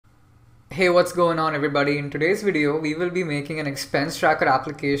Hey, what's going on everybody? In today's video, we will be making an expense tracker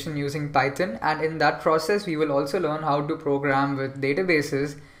application using Python, and in that process, we will also learn how to program with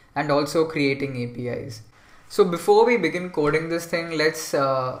databases and also creating APIs. So before we begin coding this thing, let's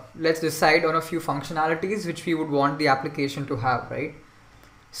decide on a few functionalities which we would want the application to have, right?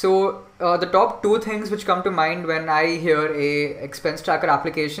 So the top two things which come to mind when I hear a expense tracker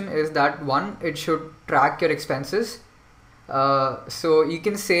application is that one, it should track your expenses. So you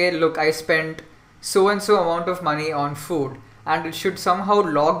can say, look, I spent so and so amount of money on food, and it should somehow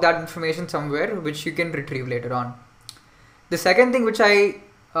log that information somewhere which you can retrieve later on. The second thing which I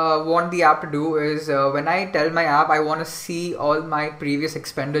want the app to do is when I tell my app I want to see all my previous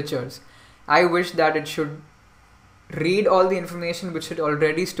expenditures, I wish that it should read all the information which it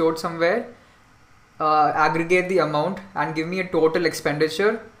already stored somewhere, aggregate the amount and give me a total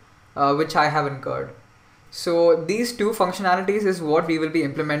expenditure which I have incurred. So these two functionalities is what we will be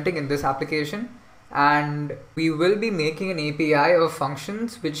implementing in this application, and we will be making an API of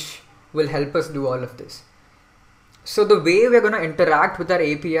functions which will help us do all of this. So the way we're going to interact with our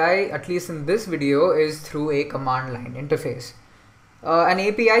API, at least in this video, is through a command line interface. An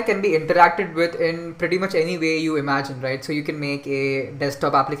API can be interacted with in pretty much any way you imagine, right? So you can make a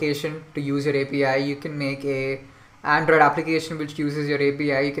desktop application to use your API, you can make a Android application which uses your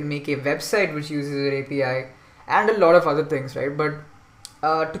API, you can make a website which uses your API, and a lot of other things, right? But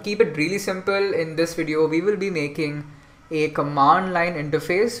to keep it really simple, in this video we will be making a command line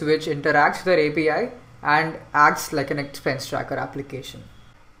interface which interacts with our API and acts like an expense tracker application.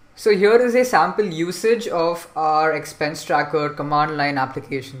 So here is a sample usage of our expense tracker command line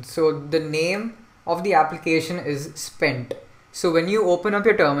application. So the name of the application is spent. So when you open up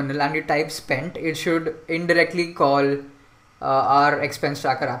your terminal and you type spent, it should indirectly call our expense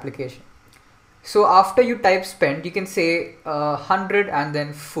tracker application. So after you type spent, you can say 100 and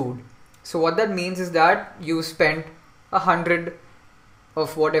then food. So what that means is that you spent 100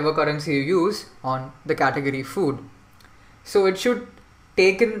 of whatever currency you use on the category food. So it should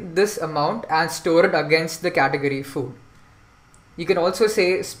take in this amount and store it against the category food. You can also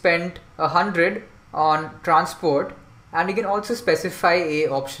say spent 100 on transport, and you can also specify a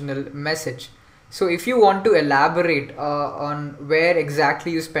optional message. So if you want to elaborate on where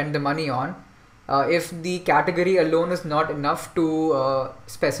exactly you spend the money on, if the category alone is not enough to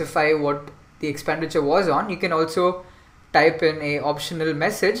specify what the expenditure was on, you can also type in a optional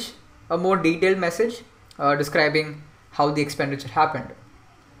message, a more detailed message describing how the expenditure happened.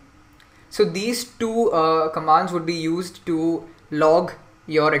 So these two commands would be used to log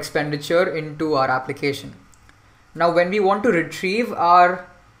your expenditure into our application. Now when we want to retrieve our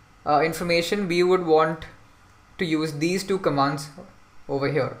information, we would want to use these two commands over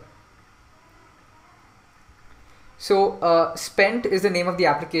here. So spent is the name of the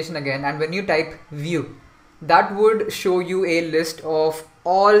application again, and when you type view, that would show you a list of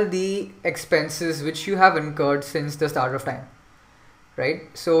all the expenses which you have incurred since the start of time, right?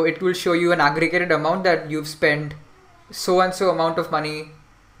 So it will show you an aggregated amount that you've spent so and so amount of money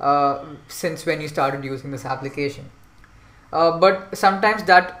since when you started using this application. But sometimes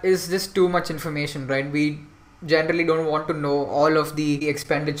that is just too much information, right? We generally don't want to know all of the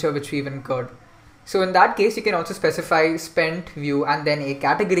expenditure which we've incurred. So in that case, you can also specify spent view and then a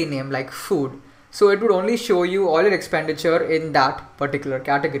category name like food. So it would only show you all your expenditure in that particular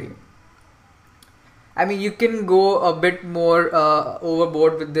category. I mean, you can go a bit more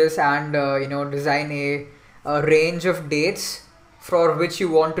overboard with this and design a range of dates for which you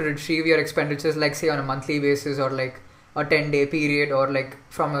want to retrieve your expenditures, like say on a monthly basis or like a 10-day period, or like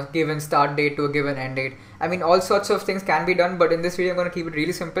from a given start date to a given end date. I mean, all sorts of things can be done, but in this video I'm going to keep it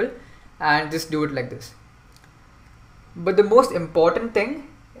really simple and just do it like this. But the most important thing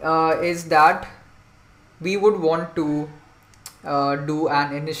is that we would want to do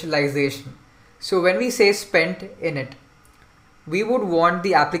an initialization. So when we say spent init, we would want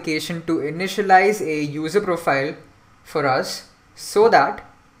the application to initialize a user profile for us so that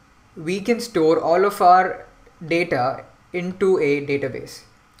we can store all of our data into a database.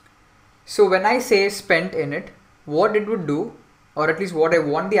 So when I say spent init, what it would do, or at least what I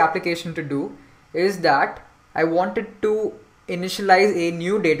want the application to do, is that I want it to initialize a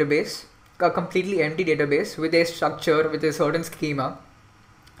new database, a completely empty database with a structure, with a certain schema,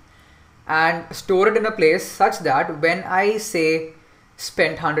 and store it in a place such that when I say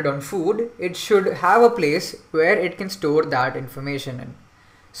spent 100 on food, it should have a place where it can store that information in.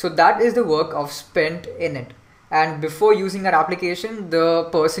 So that is the work of spent init. And before using our application, the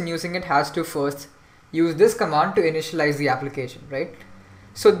person using it has to first use this command to initialize the application, right?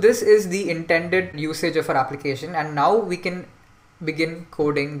 So this is the intended usage of our application, and now we can begin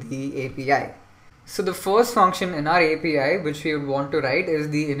coding the API. So the first function in our API which we would want to write is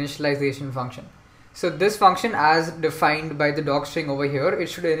the initialization function. So this function, as defined by the doc string over here, it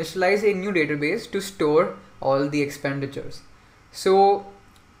should initialize a new database to store all the expenditures. So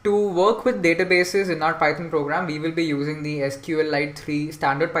to work with databases in our Python program, we will be using the SQLite 3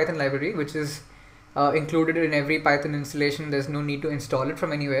 standard Python library, which is included in every Python installation. There's no need to install it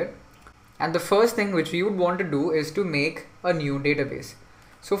from anywhere. And the first thing which we would want to do is to make a new database.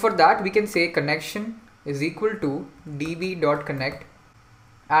 So for that, we can say connection is equal to db.connect,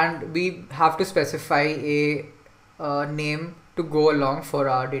 and we have to specify a name to go along for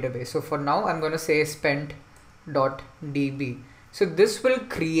our database. So for now, I'm going to say spent.db. So this will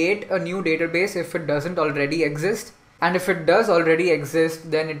create a new database if it doesn't already exist. And if it does already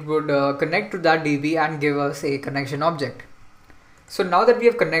exist, then it would connect to that DB and give us a connection object. So now that we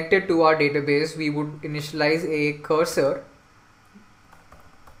have connected to our database, we would initialize a cursor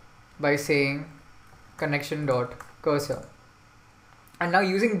by saying connection.cursor. And now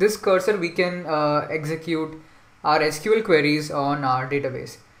using this cursor, we can execute our SQL queries on our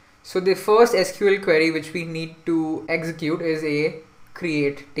database. So the first SQL query which we need to execute is a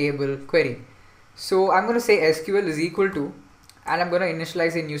create table query. So I'm going to say SQL is equal to, and I'm going to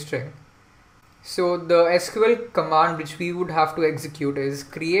initialize a new string. So the SQL command which we would have to execute is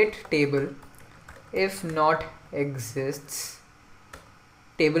create table if not exists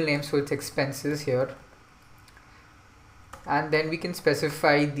table name, so it's expenses here, and then we can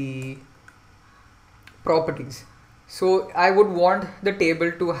specify the properties. So I would want the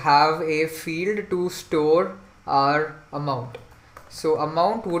table to have a field to store our amount. So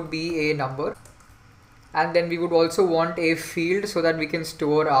amount would be a number, and then we would also want a field so that we can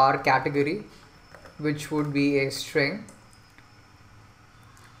store our category, which would be a string.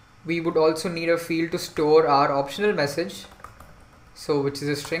 We would also need a field to store our optional message, so which is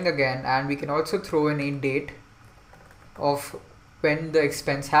a string again, and we can also throw in a date of when the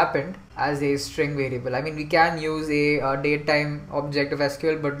expense happened as a string variable. I mean, we can use a datetime object of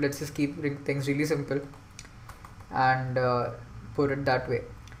SQL, but let's just keep things really simple and put it that way.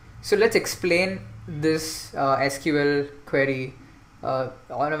 So let's explain this SQL query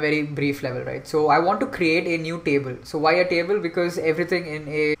on a very brief level, right? So I want to create a new table. So why a table? Because everything in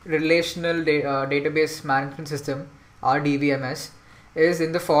a relational database management system, RDBMS, is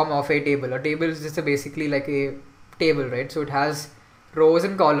in the form of a table. A table is just basically like a table, right? So it has rows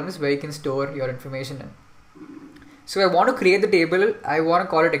and columns where you can store your information in. So I want to create the table. I want to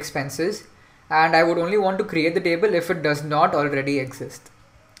call it expenses, and I would only want to create the table if it does not already exist.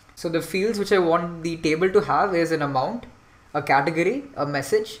 So the fields which I want the table to have is an amount, a category, a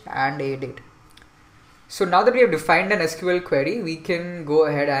message, and a date. So now that we have defined an SQL query, we can go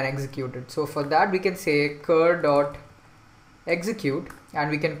ahead and execute it. So for that, we can say cur.execute, and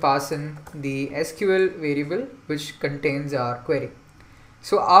we can pass in the SQL variable which contains our query.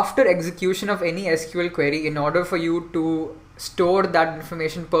 So after execution of any SQL query, in order for you to store that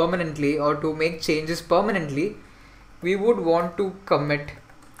information permanently or to make changes permanently, we would want to commit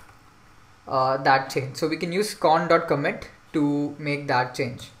that change. So we can use con.commit to make that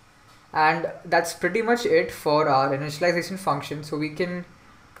change. And that's pretty much it for our initialization function. So we can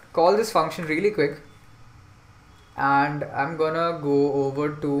call this function really quick. And I'm gonna go over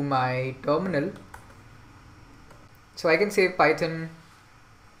to my terminal. So I can say Python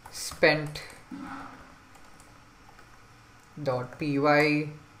spent.py,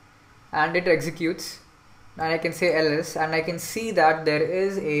 and it executes, and I can say ls, and I can see that there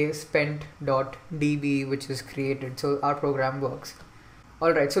is a spent.db which is created. So our program works.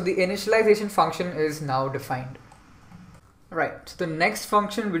 Alright, so the initialization function is now defined. Right, so the next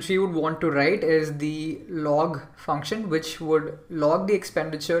function which we would want to write is the log function, which would log the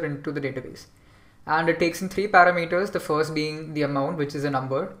expenditure into the database. And it takes in 3 parameters, the first being the amount, which is a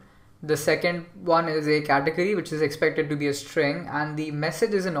number. The second one is a category, which is expected to be a string, and the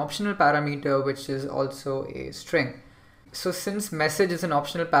message is an optional parameter, which is also a string. So since message is an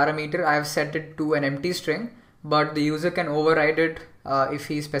optional parameter, I have set it to an empty string, but the user can override it if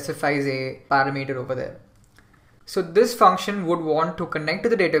he specifies a parameter over there. So this function would want to connect to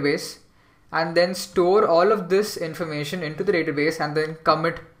the database and then store all of this information into the database and then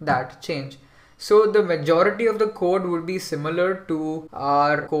commit that change. So the majority of the code would be similar to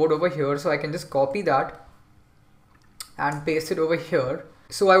our code over here. So I can just copy that and paste it over here.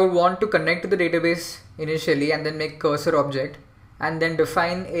 So I would want to connect to the database initially and then make cursor object and then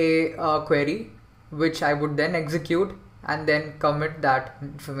define a query which I would then execute and then commit that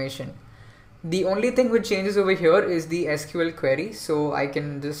information. The only thing which changes over here is the SQL query. So I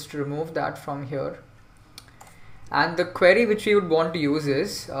can just remove that from here. And the query which we would want to use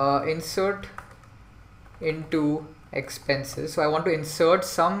is insert into expenses. So I want to insert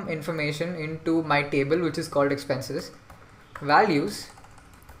some information into my table which is called expenses. Values,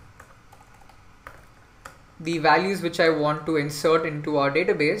 the values which I want to insert into our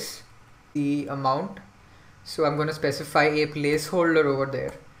database, the amount. So I'm going to specify a placeholder over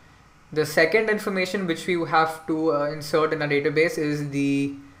there. The second information which we have to insert in our database is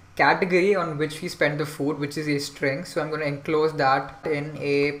the category on which we spent the food, which is a string. So I'm going to enclose that in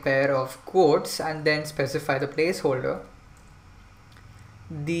a pair of quotes and then specify the placeholder.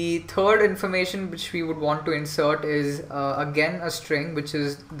 The third information which we would want to insert is again a string, which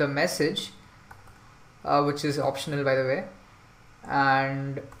is the message, which is optional by the way.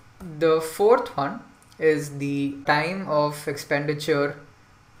 And the fourth one is the time of expenditure,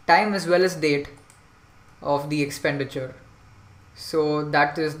 time as well as date of the expenditure. So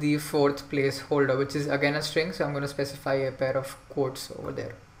that is the fourth placeholder, which is again a string. So I'm going to specify a pair of quotes over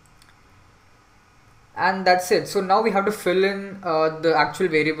there. And that's it. So now we have to fill in the actual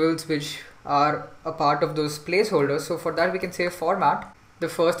variables which are a part of those placeholders. So for that we can say format. The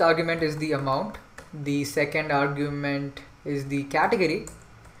first argument is the amount. The second argument is the category.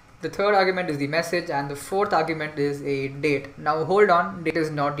 The third argument is the message, and the fourth argument is a date. Now hold on, date is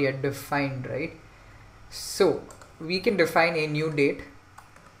not yet defined, right? So we can define a new date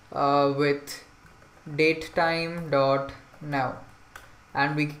with datetime.now,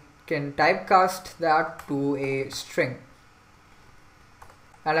 and we can typecast that to a string.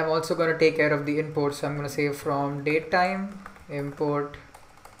 And I'm also going to take care of the import. So I'm going to say from datetime import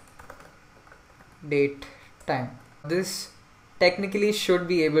datetime. This technically should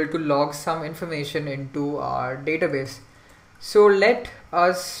be able to log some information into our database. So let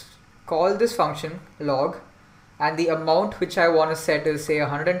us call this function log, and the amount which I want to set is say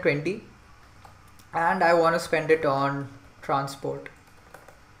 120, and I want to spend it on transport.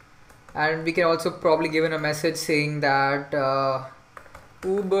 And we can also probably give in a message saying that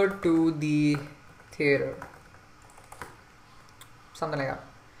Uber to the theater, something like that.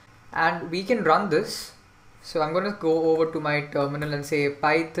 And we can run this. So I'm going to go over to my terminal and say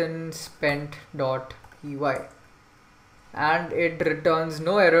python spent.py, and it returns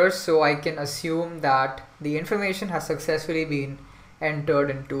no errors, so I can assume that the information has successfully been entered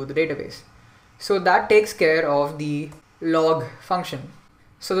into the database. So that takes care of the log function.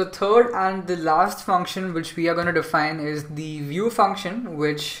 So the third and the last function which we are going to define is the view function,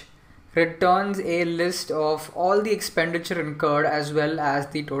 which returns a list of all the expenditure incurred as well as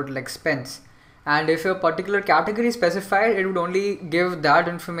the total expense. And if a particular category is specified, it would only give that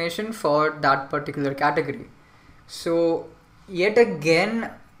information for that particular category. So yet again,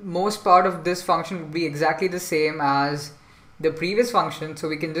 most part of this function would be exactly the same as the previous function. So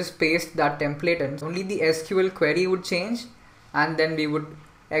we can just paste that template in. Only the SQL query would change, and then we would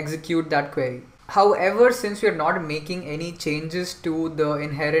execute that query. However, since we are not making any changes to the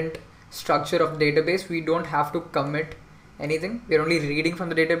inherent structure of the database, we don't have to commit anything. We're only reading from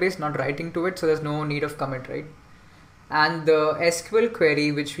the database, not writing to it, so there's no need of commit, right? And the SQL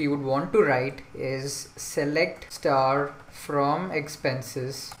query which we would want to write is select star from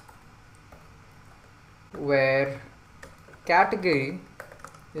expenses, where category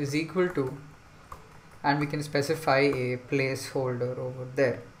is equal to, and we can specify a placeholder over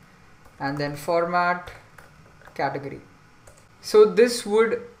there, and then format category. So this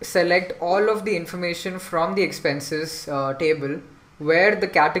would select all of the information from the expenses table where the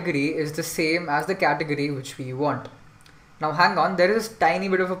category is the same as the category which we want. Now hang on, there is a tiny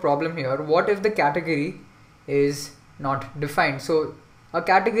bit of a problem here. What if the category is not defined? So a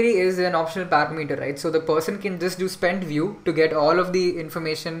category is an optional parameter, right? So the person can just do spend view to get all of the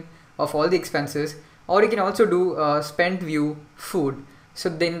information of all the expenses, or you can also do spend view food.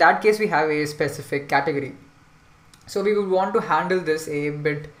 So in that case we have a specific category. So we would want to handle this a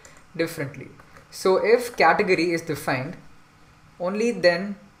bit differently. So if category is defined, only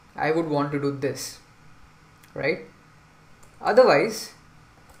then I would want to do this, right? Otherwise,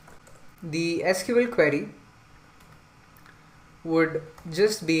 the SQL query would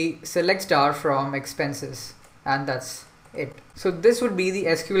just be select star from expenses, and that's it. So this would be the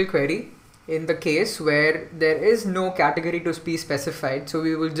SQL query in the case where there is no category to be specified. So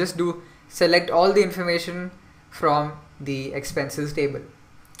we will just do select all the information from the expenses table.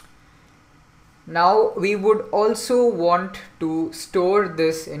 Now we would also want to store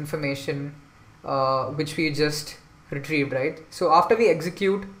this information which we just retrieved, right? So after we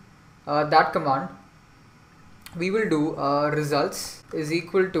execute that command, we will do results is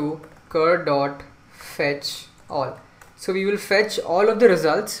equal to cur.fetch all. So we will fetch all of the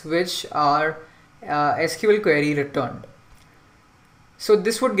results which are SQL query returned. So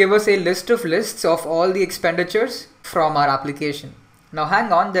this would give us a list of lists of all the expenditures from our application. Now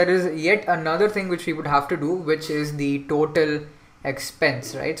hang on, there is yet another thing which we would have to do, which is the total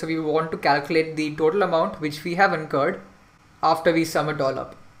expense, right? So we want to calculate the total amount which we have incurred after we sum it all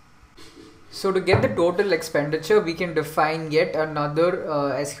up. So to get the total expenditure, we can define yet another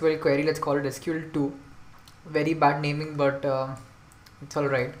SQL query. Let's call it SQL2. Very bad naming, but it's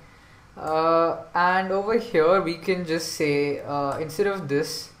alright. And over here we can just say instead of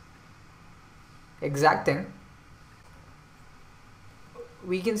this exact thing,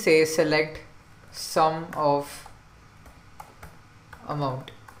 we can say select sum of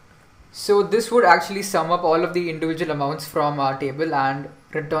amount. So this would actually sum up all of the individual amounts from our table and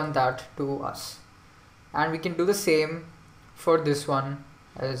return that to us. And we can do the same for this one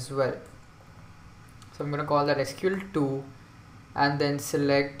as well. So I'm going to call that SQL2 and then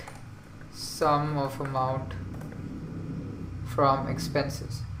select sum of amount from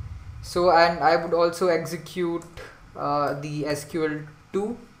expenses. So, and I would also execute the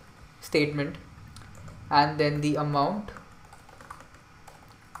SQL2 statement, and then the amount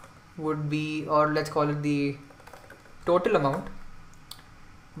would be, or let's call it the total amount,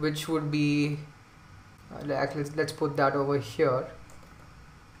 which would be let's put that over here,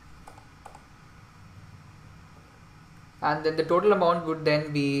 and then the total amount would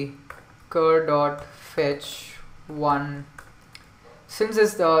then be cur.fetch1.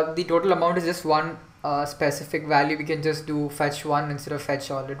 Since the total amount is just one specific value, we can just do fetch1 instead of fetch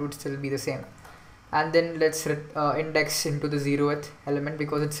all. It would still be the same. And then let's index into the 0th element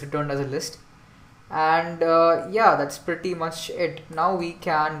because it's returned as a list. And yeah, that's pretty much it. Now we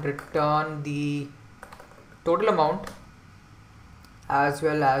can return the total amount as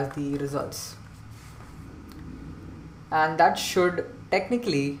well as the results, and that should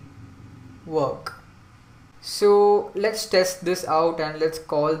technically work. So let's test this out and let's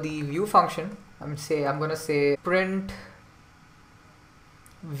call the view function. I'm gonna say print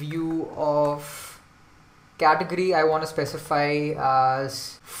view of category. I want to specify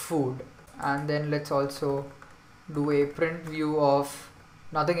as food, and then let's also do a print view of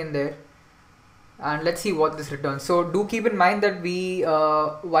nothing in there, and let's see what this returns. So do keep in mind that we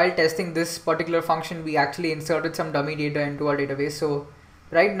while testing this particular function, we actually inserted some dummy data into our database. So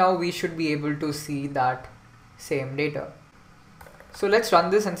right now we should be able to see that same data. So let's run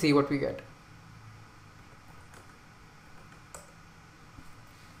this and see what we get.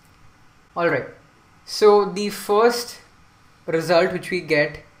 Alright, so the first result which we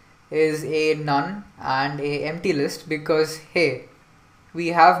get is a none and a empty list, because hey, we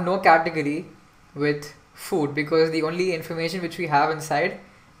have no category with food because the only information which we have inside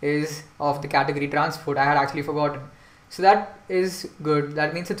is of the category transport. I had actually forgotten. So that is good.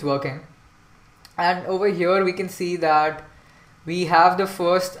 That means it's working. And over here we can see that we have the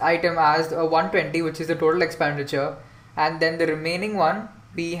first item as 120, which is the total expenditure, and then the remaining one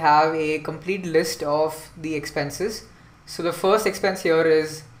we have a complete list of the expenses. So the first expense here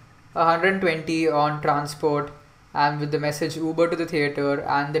is 120 on transport, and with the message Uber to the theater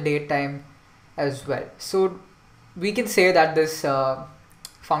and the date time as well. So we can say that this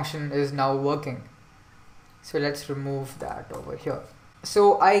function is now working. So let's remove that over here.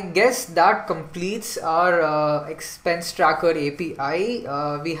 So I guess that completes our expense tracker API.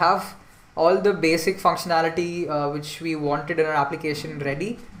 We have all the basic functionality which we wanted in our application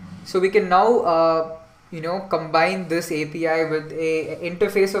ready. So we can now combine this API with a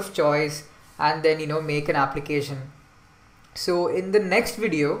interface of choice and then make an application. So in the next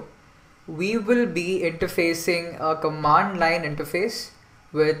video we will be interfacing a command line interface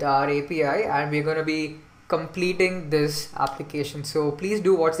with our API, and we're going to be completing this application. So please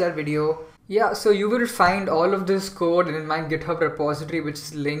do watch that video. Yeah, so you will find all of this code in my GitHub repository, which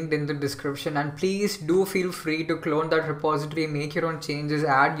is linked in the description, and please do feel free to clone that repository, make your own changes,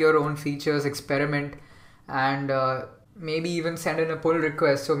 add your own features, experiment, and maybe even send in a pull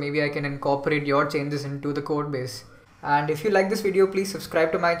request so maybe I can incorporate your changes into the code base. And if you like this video, please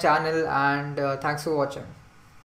subscribe to my channel, and thanks for watching.